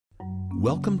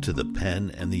Welcome to the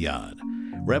Pen and the Odd.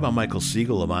 Rabbi Michael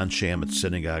Siegel of On Shamet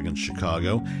Synagogue in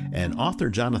Chicago and author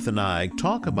Jonathan Eig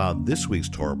talk about this week's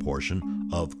Torah portion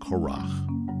of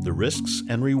Korach, the risks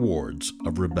and rewards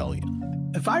of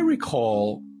rebellion. If I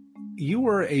recall, you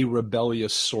were a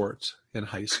rebellious sort in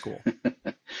high school.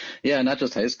 Yeah, not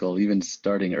just high school, even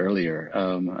starting earlier.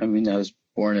 I was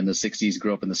born in the 60s,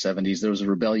 grew up in the 70s. There was a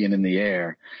rebellion in the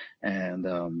air. And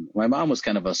my mom was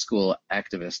kind of a school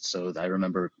activist. So I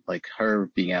remember like her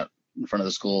being out in front of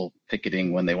the school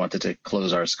picketing when they wanted to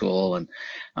close our school. And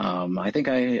I think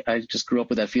I just grew up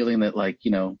with that feeling that, like,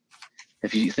 you know,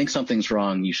 if you think something's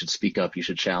wrong, you should speak up, you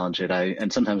should challenge it.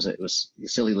 And sometimes it was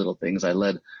silly little things. I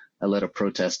led a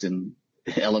protest in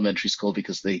elementary school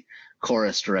because the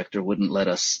chorus director wouldn't let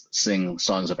us sing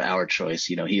songs of our choice.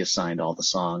 You know, he assigned all the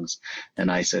songs,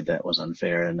 and I said that was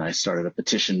unfair, and I started a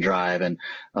petition drive and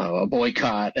a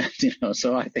boycott. You know,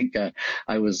 so I think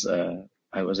I was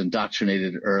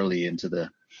indoctrinated early into the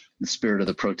spirit of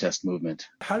the protest movement.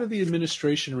 How did the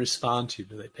administration respond to you?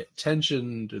 Do they pay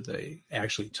attention? Did they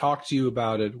actually talk to you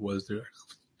about it? Were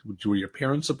your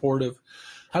parents supportive?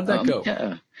 How did that go?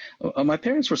 Yeah, my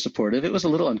parents were supportive. It was a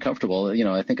little uncomfortable. You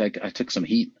know, I think I took some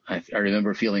heat. I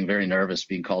remember feeling very nervous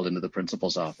being called into the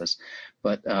principal's office.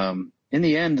 But in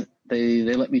the end, they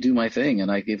let me do my thing, and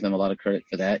I gave them a lot of credit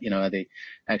for that. You know, they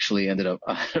actually ended up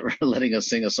letting us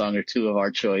sing a song or two of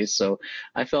our choice. So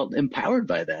I felt empowered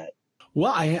by that.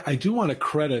 Well, I do want to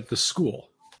credit the school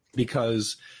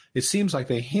because it seems like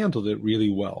they handled it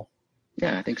really well.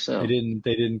 Yeah, I think so. They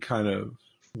didn't kind of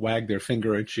wag their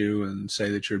finger at you and say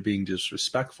that you're being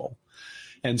disrespectful.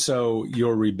 And so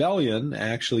your rebellion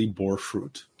actually bore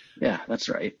fruit. Yeah, that's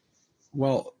right.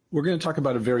 Well, we're going to talk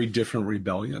about a very different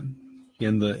rebellion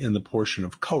in the portion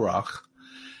of Korach.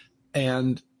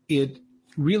 And it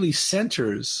really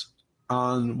centers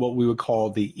on what we would call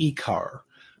the Ikar,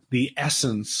 the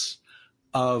essence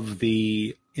of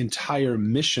the entire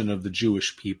mission of the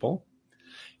Jewish people.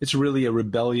 It's really a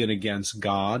rebellion against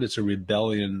God. It's a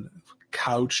rebellion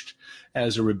couched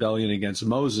as a rebellion against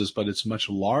Moses, but it's much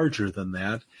larger than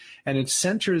that. And it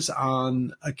centers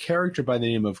on a character by the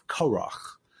name of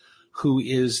Korach, who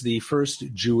is the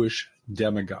first Jewish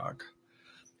demagogue.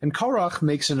 And Korach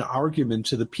makes an argument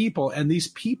to the people, and these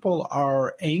people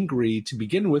are angry to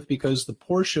begin with because the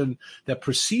portion that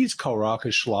precedes Korach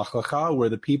is Shlach Lecha, where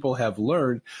the people have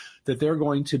learned that they're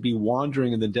going to be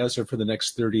wandering in the desert for the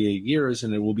next 38 years,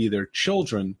 and it will be their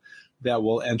children that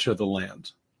will enter the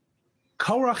land.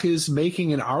 Korach is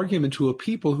making an argument to a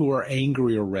people who are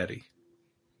angry already.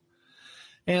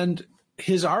 And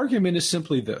his argument is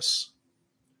simply this: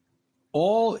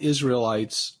 all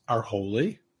Israelites are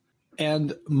holy,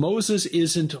 and Moses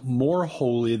isn't more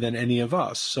holy than any of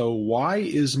us. So why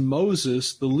is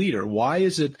Moses the leader? Why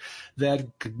is it that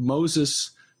Moses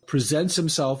presents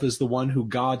himself as the one who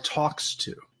God talks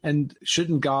to? And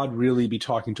shouldn't God really be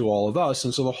talking to all of us?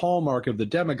 And so the hallmark of the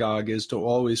demagogue is to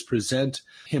always present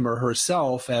him or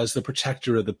herself as the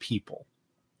protector of the people.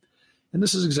 And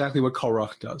this is exactly what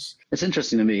Korach does. It's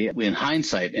interesting to me, in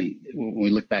hindsight, and when we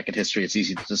look back at history, it's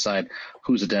easy to decide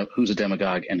who's a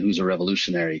demagogue and who's a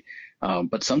revolutionary.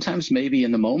 But sometimes maybe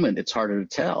in the moment, it's harder to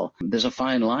tell. There's a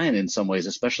fine line in some ways,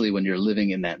 especially when you're living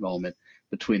in that moment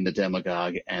between the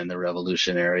demagogue and the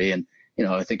revolutionary. And you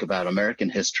know, I think about American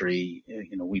history.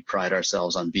 You know, we pride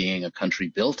ourselves on being a country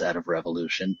built out of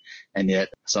revolution, and yet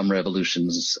some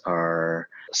revolutions are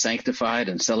sanctified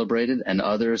and celebrated, and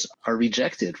others are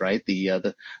rejected. Right?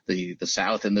 The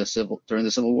South during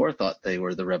the Civil War thought they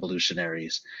were the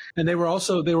revolutionaries, and they were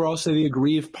also the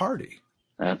aggrieved party.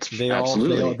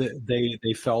 Absolutely.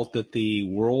 They felt that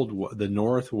the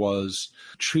North was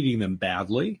treating them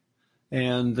badly,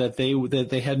 and that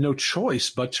they had no choice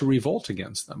but to revolt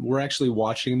against them. We're actually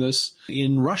watching this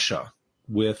in Russia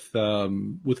with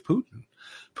Putin.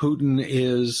 Putin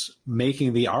is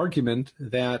making the argument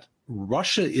that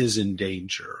Russia is in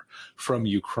danger from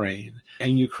Ukraine,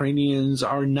 and Ukrainians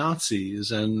are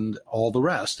Nazis and all the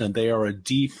rest, and they are a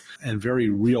deep and very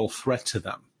real threat to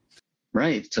them.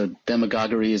 Right. So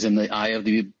demagoguery is in the eye of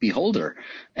the beholder.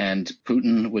 And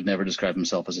Putin would never describe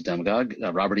himself as a demagogue.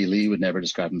 Robert E. Lee would never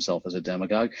describe himself as a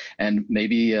demagogue. And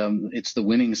maybe it's the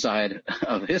winning side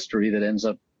of history that ends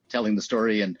up telling the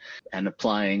story and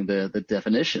applying the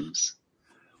definitions.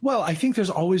 Well, I think there's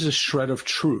always a shred of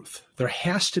truth. There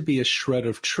has to be a shred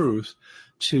of truth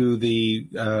to the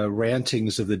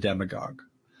rantings of the demagogue.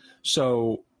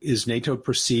 So is NATO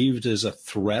perceived as a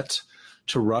threat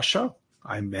to Russia?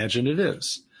 I imagine it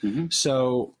is. Mm-hmm.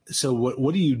 So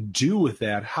what do you do with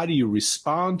that? How do you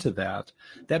respond to that?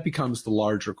 That becomes the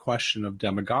larger question of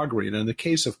demagoguery. And in the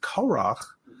case of Korach,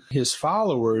 his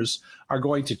followers are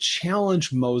going to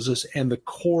challenge Moses and the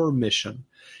core mission.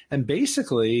 And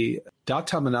basically,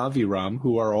 Dathan and Aviram,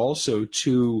 who are also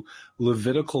two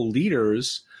Levitical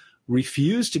leaders,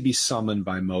 refuse to be summoned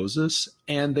by Moses,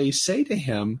 and they say to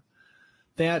him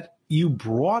that you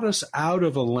brought us out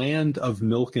of a land of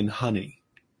milk and honey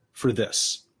for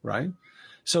this, right?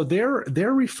 So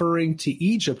they're referring to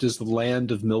Egypt as the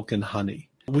land of milk and honey,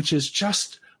 which is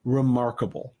just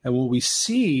remarkable. And what we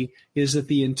see is that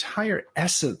the entire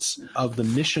essence of the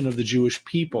mission of the Jewish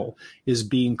people is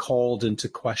being called into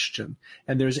question.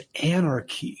 And there's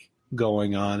anarchy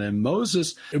going on. And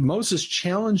Moses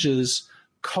challenges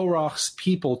Korach's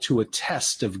people to a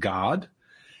test of God.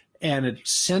 And it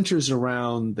centers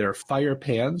around their fire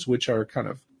pans, which are kind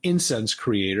of incense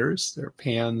creators. They're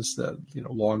pans,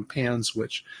 long pans,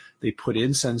 which they put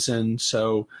incense in.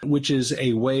 So, which is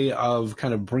a way of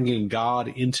kind of bringing God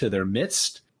into their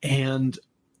midst. And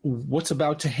what's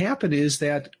about to happen is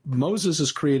that Moses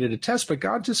has created a test, but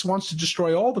God just wants to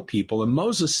destroy all the people. And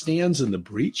Moses stands in the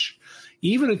breach,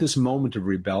 even at this moment of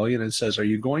rebellion, and says, are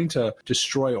you going to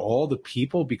destroy all the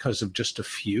people because of just a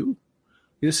few?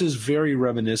 This is very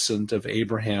reminiscent of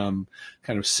Abraham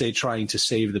kind of trying to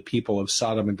save the people of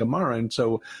Sodom and Gomorrah. And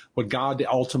so what God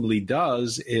ultimately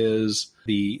does is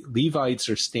the Levites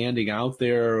are standing out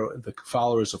there, the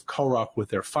followers of Korach with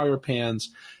their fire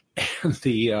pans, and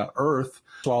the earth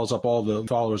swallows up all the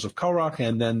followers of Korach.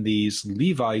 And then these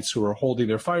Levites who are holding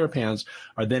their fire pans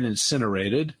are then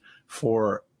incinerated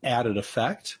for added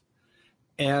effect.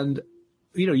 And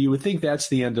you would think that's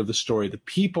the end of the story. The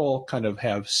people kind of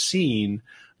have seen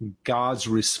God's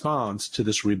response to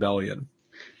this rebellion.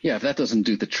 Yeah, if that doesn't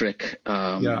do the trick,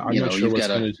 I'm not sure what's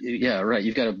going to. Yeah, right.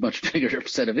 You've got a much bigger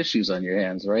set of issues on your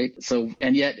hands, right? So,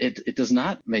 and yet it does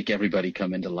not make everybody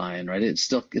come into line, right? It's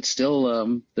still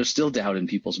there's still doubt in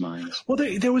people's minds. Well,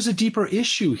 there was a deeper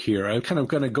issue here. I'm kind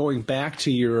of going back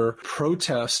to your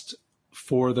protest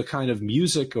for the kind of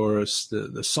music or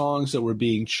the songs that were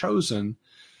being chosen.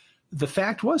 The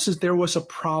fact is there was a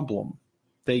problem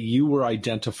that you were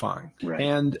identifying. Right.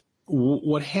 And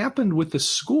what happened with the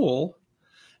school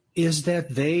is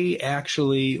that they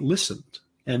actually listened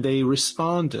and they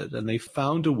responded and they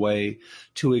found a way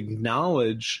to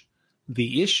acknowledge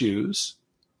the issues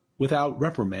without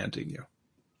reprimanding you.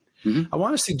 Mm-hmm. I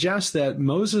want to suggest that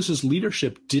Moses'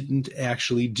 leadership didn't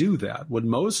actually do that. What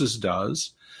Moses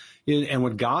does and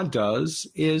what God does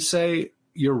is say,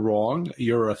 you're wrong,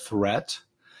 you're a threat.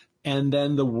 And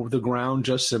then the ground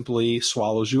just simply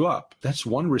swallows you up. That's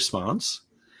one response.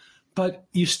 But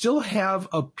you still have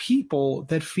a people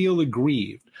that feel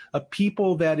aggrieved, a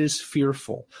people that is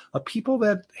fearful, a people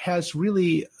that has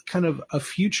really kind of a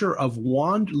future of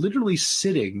literally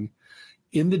sitting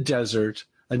in the desert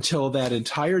until that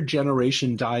entire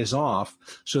generation dies off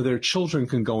so their children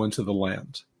can go into the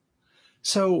land.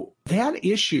 So that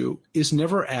issue is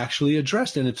never actually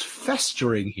addressed, and it's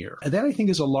festering here. And that, I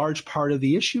think, is a large part of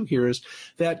the issue here is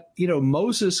that,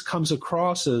 Moses comes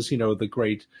across as, the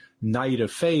great knight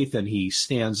of faith, and he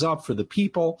stands up for the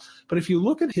people. But if you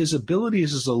look at his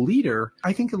abilities as a leader,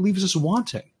 I think it leaves us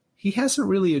wanting. He hasn't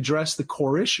really addressed the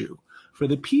core issue for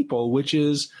the people, which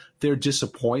is their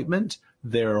disappointment,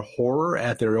 their horror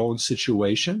at their own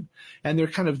situation, and their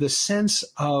kind of the sense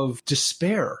of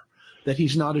despair that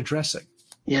he's not addressing.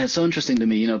 Yeah, it's so interesting to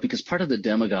me, because part of the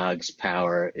demagogue's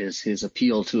power is his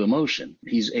appeal to emotion.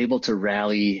 He's able to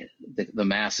rally the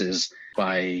masses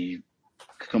by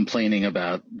complaining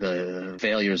about the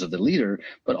failures of the leader,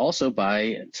 but also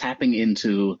by tapping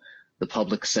into the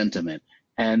public sentiment.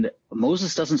 And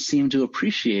Moses doesn't seem to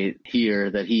appreciate here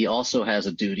that he also has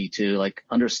a duty to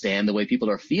understand the way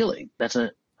people are feeling. That's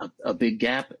a big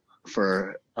gap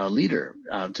for a leader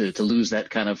to lose that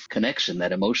kind of connection,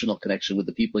 that emotional connection with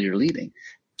the people you're leading.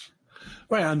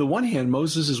 Right. On the one hand,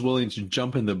 Moses is willing to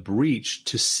jump in the breach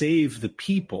to save the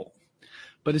people,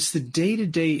 but it's the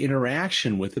day-to-day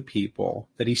interaction with the people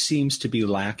that he seems to be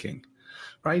lacking,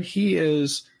 right? He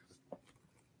is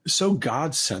so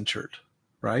God-centered,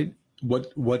 right?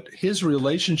 What his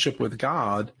relationship with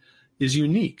God is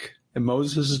unique. And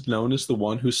Moses is known as the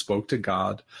one who spoke to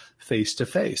God face to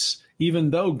face.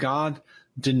 Even though God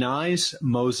denies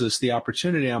Moses the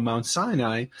opportunity on Mount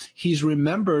Sinai, he's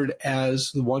remembered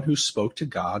as the one who spoke to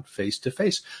God face to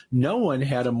face. No one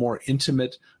had a more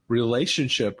intimate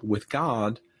relationship with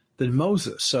God than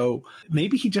Moses. So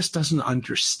maybe he just doesn't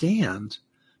understand,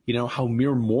 how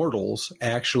mere mortals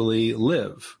actually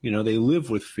live. They live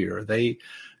with fear. They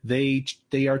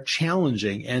are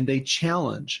challenging and they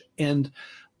challenge. And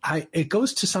it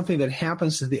goes to something that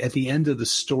happens at the end of the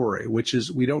story, which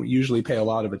is we don't usually pay a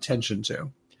lot of attention to.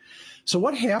 So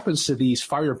what happens to these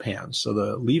fire pans? So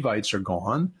the Levites are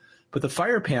gone, but the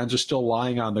fire pans are still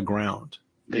lying on the ground.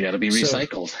 They got to be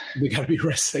recycled. They got to be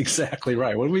exactly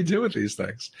right. What do we do with these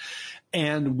things?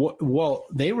 And well,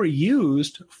 they were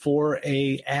used for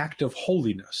a act of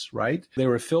holiness, right? They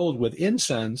were filled with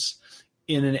incense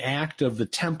in an act of the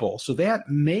temple. So that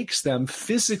makes them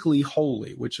physically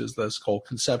holy, which is this whole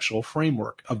conceptual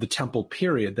framework of the temple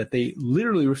period, that they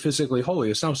literally were physically holy.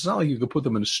 It's not like you could put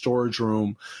them in a storage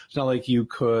room. It's not like you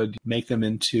could make them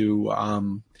into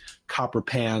copper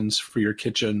pans for your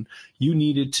kitchen. You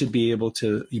needed to be able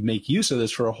to make use of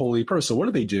this for a holy purpose. So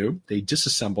what do? They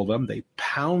disassemble them. They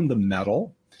pound the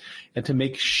metal and to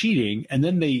make sheeting, and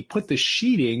then they put the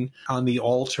sheeting on the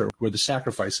altar where the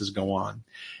sacrifices go on,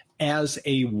 as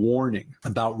a warning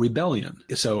about rebellion.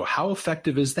 So how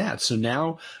effective is that? So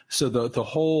the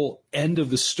whole end of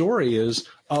the story is,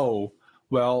 oh,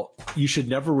 well, you should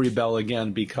never rebel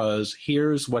again because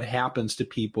here's what happens to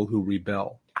people who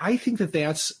rebel. I think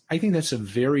that's a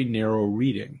very narrow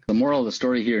reading. The moral of the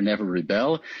story here, never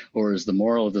rebel, or is the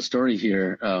moral of the story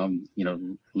here,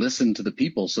 listen to the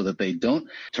people so that they don't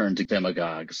turn to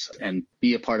demagogues and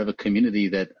be a part of a community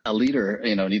that a leader,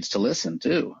 needs to listen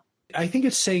to? I think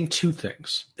it's saying two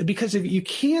things, because if you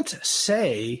can't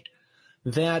say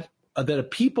that a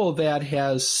people that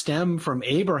has stemmed from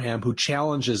Abraham who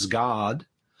challenges God,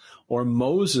 or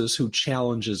Moses who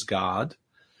challenges God,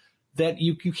 that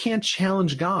you can't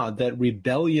challenge God, that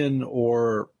rebellion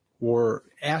or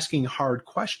asking hard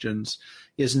questions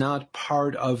is not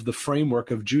part of the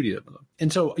framework of Judaism.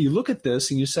 And so you look at this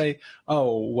and you say,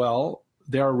 oh, well,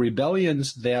 there are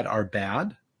rebellions that are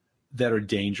bad, that are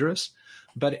dangerous,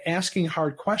 but asking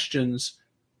hard questions,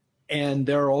 and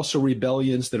there are also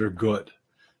rebellions that are good.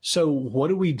 So what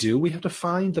do? We have to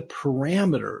find the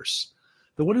parameters.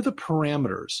 What are the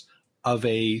parameters of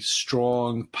a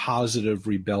strong, positive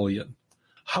rebellion?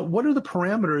 What are the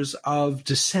parameters of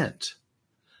dissent?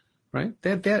 Right?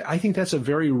 That I think that's a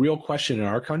very real question in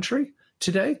our country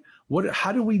today.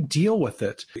 How do we deal with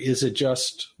it? Is it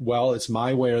just, well, it's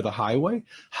my way or the highway?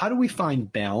 How do we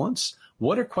find balance?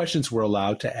 What are questions we're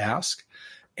allowed to ask?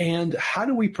 And how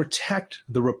do we protect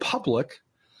the republic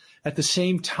at the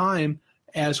same time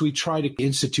as we try to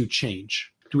institute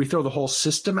change? Do we throw the whole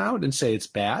system out and say it's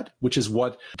bad, which is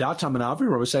what Datam and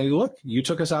Avram was saying? Look, you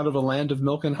took us out of a land of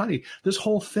milk and honey. This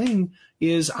whole thing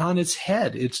is on its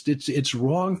head. It's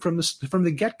wrong from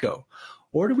the get-go.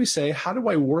 Or do we say, how do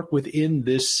I work within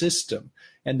this system?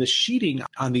 And the sheeting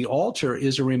on the altar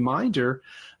is a reminder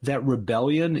that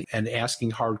rebellion and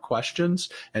asking hard questions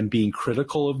and being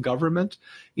critical of government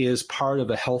is part of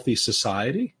a healthy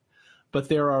society, but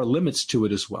there are limits to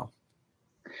it as well.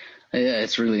 Yeah,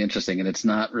 it's really interesting, and it's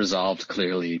not resolved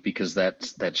clearly because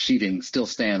that sheeting still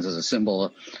stands as a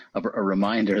symbol of a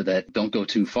reminder that don't go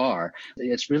too far.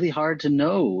 It's really hard to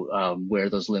know where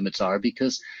those limits are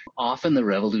because often the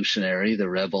revolutionary, the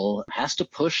rebel, has to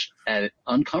push at it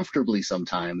uncomfortably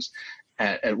sometimes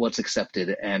at what's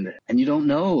accepted, and you don't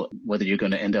know whether you're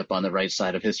going to end up on the right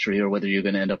side of history or whether you're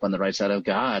going to end up on the right side of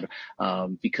God,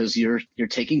 because you're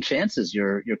taking chances,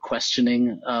 you're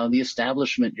questioning the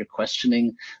establishment, you're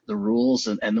questioning the rules,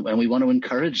 and we want to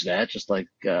encourage that, just like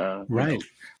right.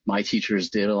 My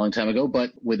teachers did a long time ago, but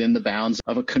within the bounds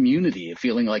of a community,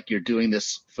 feeling like you're doing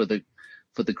this for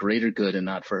the greater good and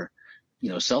not for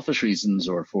selfish reasons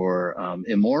or for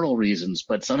immoral reasons.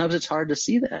 But sometimes it's hard to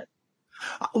see that.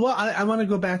 Well, I want to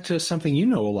go back to something you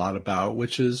know a lot about,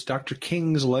 which is Dr.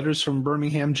 King's letters from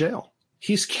Birmingham jail.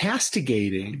 He's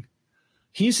castigating.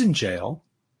 He's in jail,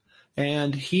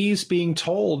 and he's being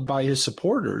told by his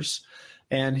supporters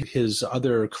and his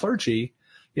other clergy,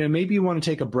 maybe you want to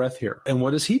take a breath here. And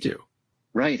what does he do?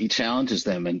 Right. He challenges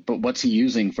them. But what's he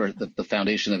using for the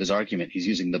foundation of his argument? He's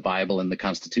using the Bible and the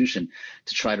Constitution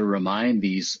to try to remind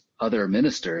these other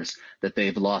ministers that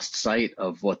they've lost sight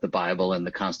of what the Bible and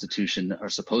the Constitution are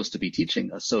supposed to be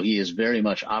teaching us. So he is very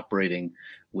much operating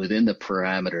within the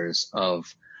parameters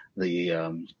of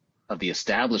the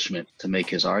establishment to make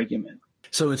his argument.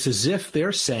 So it's as if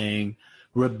they're saying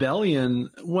rebellion,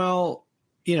 well,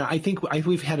 I think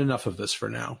we've had enough of this for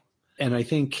now. And I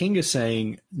think King is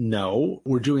saying, no,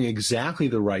 we're doing exactly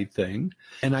the right thing.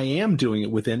 And I am doing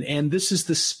it within, and this is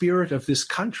the spirit of this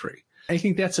country. I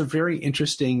think that's a very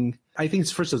interesting,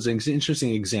 it's an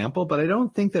interesting example, but I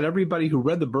don't think that everybody who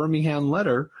read the Birmingham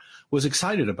letter was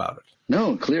excited about it.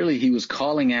 No, clearly he was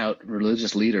calling out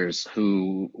religious leaders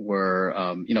who were,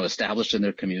 established in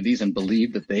their communities and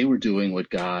believed that they were doing what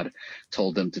God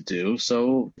told them to do.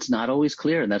 So it's not always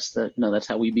clear, and that's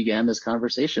how we began this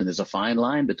conversation. There's a fine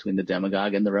line between the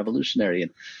demagogue and the revolutionary,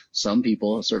 and some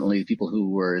people, certainly people who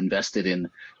were invested in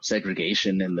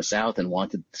segregation in the South and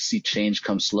wanted to see change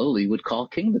come slowly, would call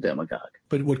King the demagogue.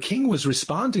 But what King was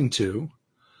responding to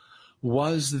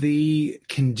was the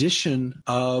condition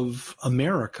of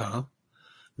America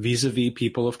vis-a-vis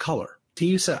people of color.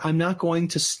 He said, I'm not going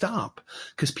to stop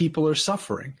because people are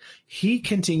suffering. He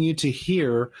continued to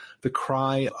hear the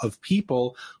cry of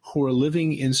people who are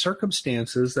living in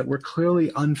circumstances that were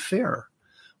clearly unfair,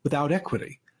 without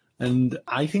equity. And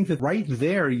I think that right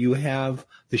there you have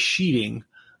the sheeting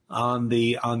on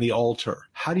the altar.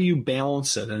 How do you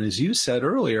balance it? And as you said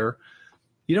earlier,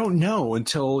 you don't know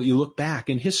until you look back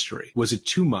in history. Was it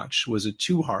too much? Was it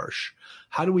too harsh?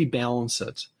 How do we balance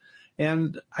it?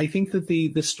 And I think that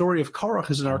the story of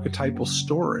Korach is an archetypal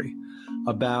story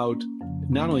about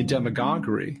not only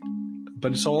demagoguery,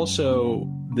 but it's also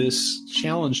this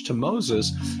challenge to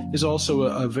Moses is also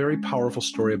a very powerful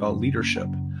story about leadership,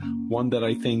 one that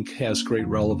I think has great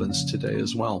relevance today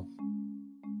as well.